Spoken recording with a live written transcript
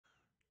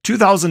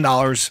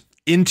$2,000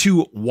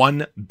 into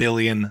 $1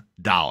 billion.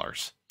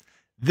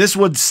 This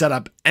would set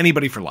up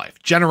anybody for life.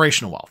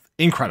 Generational wealth.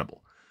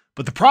 Incredible.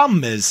 But the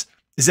problem is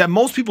that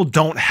most people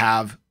don't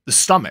have the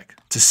stomach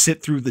to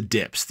sit through the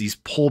dips, these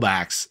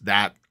pullbacks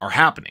that are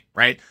happening,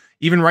 right?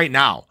 Even right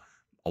now,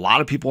 a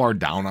lot of people are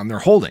down on their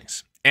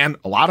holdings and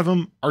a lot of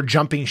them are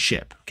jumping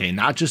ship, okay?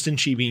 Not just in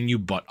Shiba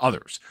Inu, but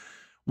others.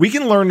 We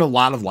can learn a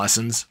lot of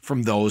lessons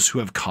from those who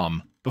have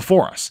come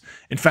before us.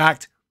 In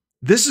fact,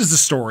 this is the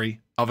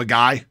story of a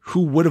guy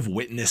who would have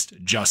witnessed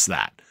just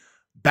that.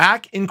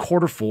 Back in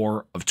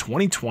Q4 of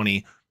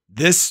 2020,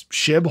 this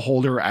SHIB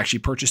holder actually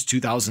purchased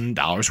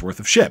 $2,000 worth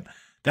of SHIB.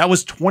 That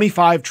was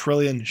 25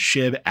 trillion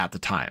SHIB at the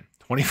time.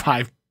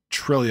 25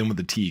 trillion with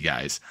a T,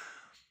 guys.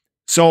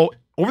 So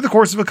over the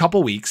course of a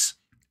couple weeks,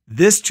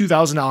 this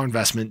 $2,000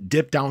 investment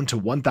dipped down to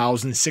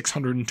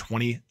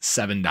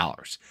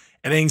 $1,627.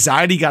 And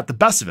anxiety got the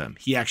best of him.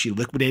 He actually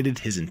liquidated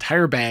his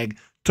entire bag,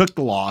 took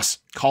the loss,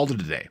 called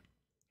it a day.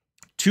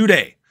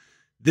 Today,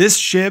 this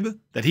SHIB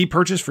that he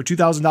purchased for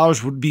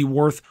 $2,000 would be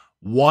worth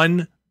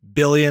 $1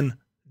 billion.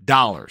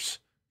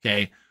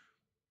 Okay.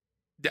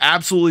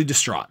 Absolutely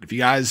distraught. If you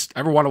guys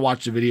ever want to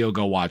watch the video,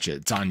 go watch it.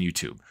 It's on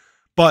YouTube.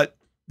 But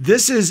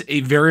this is a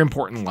very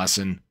important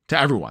lesson to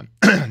everyone.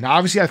 Now,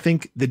 obviously, I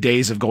think the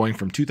days of going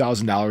from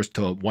 $2,000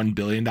 to $1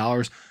 billion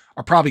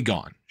are probably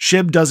gone.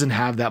 SHIB doesn't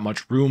have that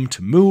much room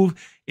to move.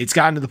 It's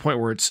gotten to the point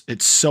where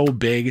it's so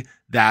big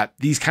that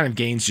these kind of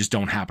gains just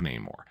don't happen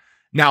anymore.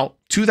 Now,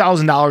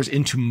 $2,000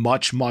 into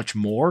much, much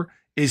more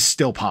is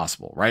still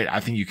possible, right? I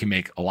think you can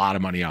make a lot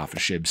of money off of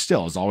SHIB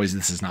still. As always,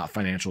 this is not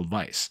financial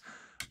advice.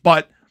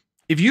 But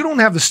if you don't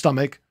have the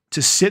stomach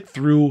to sit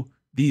through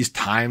these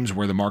times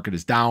where the market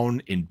is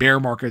down, in bear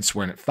markets,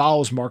 when it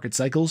follows market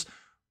cycles,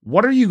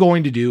 what are you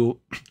going to do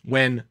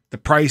when the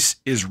price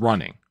is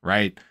running,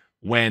 right?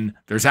 When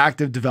there's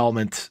active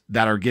developments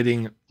that are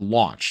getting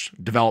launched,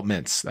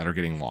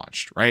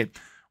 right?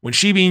 When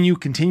Shiba Inu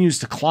continues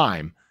to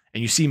climb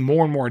and you see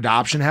more and more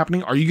adoption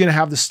happening, are you going to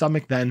have the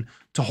stomach then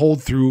to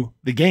hold through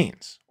the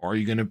gains? Or are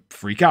you going to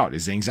freak out?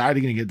 Is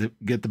anxiety going to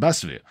get the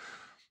best of you?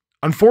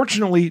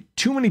 Unfortunately,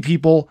 too many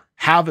people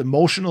have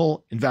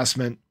emotional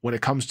investment when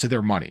it comes to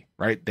their money,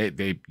 right?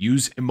 They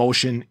use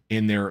emotion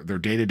in their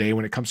day-to-day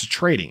when it comes to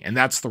trading, and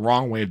that's the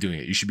wrong way of doing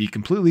it. You should be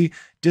completely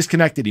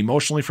disconnected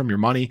emotionally from your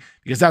money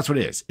because that's what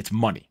it is. It's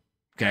money,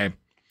 okay?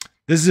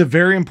 This is a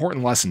very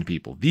important lesson to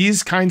people.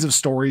 These kinds of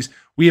stories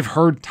we have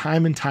heard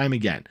time and time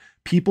again.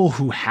 People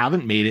who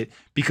haven't made it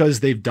because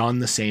they've done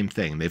the same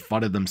thing. They've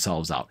fudded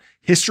themselves out.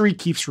 History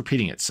keeps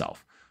repeating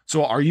itself.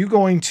 So are you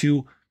going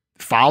to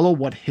follow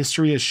what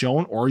history has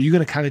shown, or are you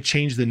going to kind of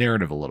change the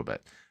narrative a little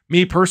bit?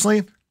 Me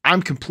personally,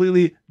 I'm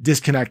completely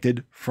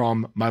disconnected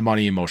from my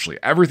money emotionally.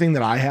 Everything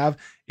that I have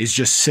is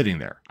just sitting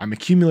there. I'm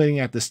accumulating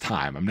at this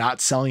time. I'm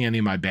not selling any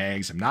of my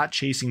bags. I'm not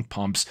chasing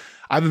pumps.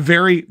 I have a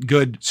very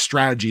good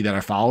strategy that I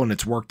follow, and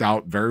it's worked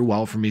out very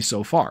well for me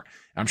so far.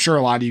 I'm sure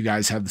a lot of you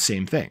guys have the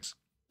same things.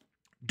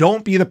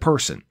 Don't be the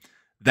person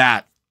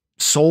that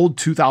sold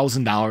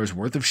 $2,000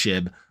 worth of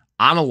SHIB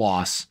on a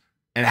loss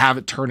and have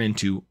it turn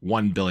into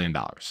 $1 billion.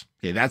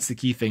 Okay, that's the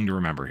key thing to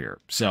remember here.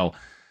 So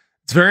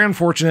it's very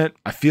unfortunate.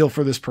 I feel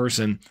for this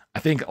person. I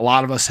think a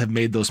lot of us have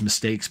made those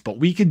mistakes, but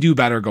we could do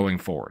better going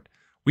forward.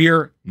 We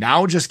are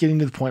now just getting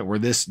to the point where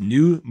this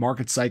new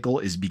market cycle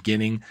is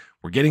beginning.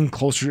 We're getting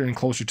closer and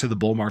closer to the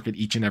bull market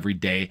each and every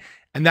day.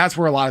 And that's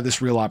where a lot of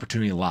this real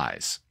opportunity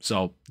lies.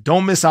 So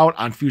don't miss out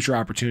on future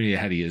opportunity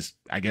ahead of you is,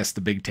 I guess,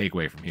 the big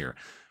takeaway from here.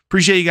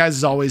 Appreciate you guys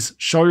as always.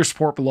 Show your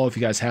support below if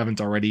you guys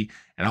haven't already.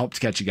 And I hope to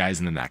catch you guys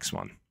in the next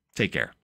one. Take care.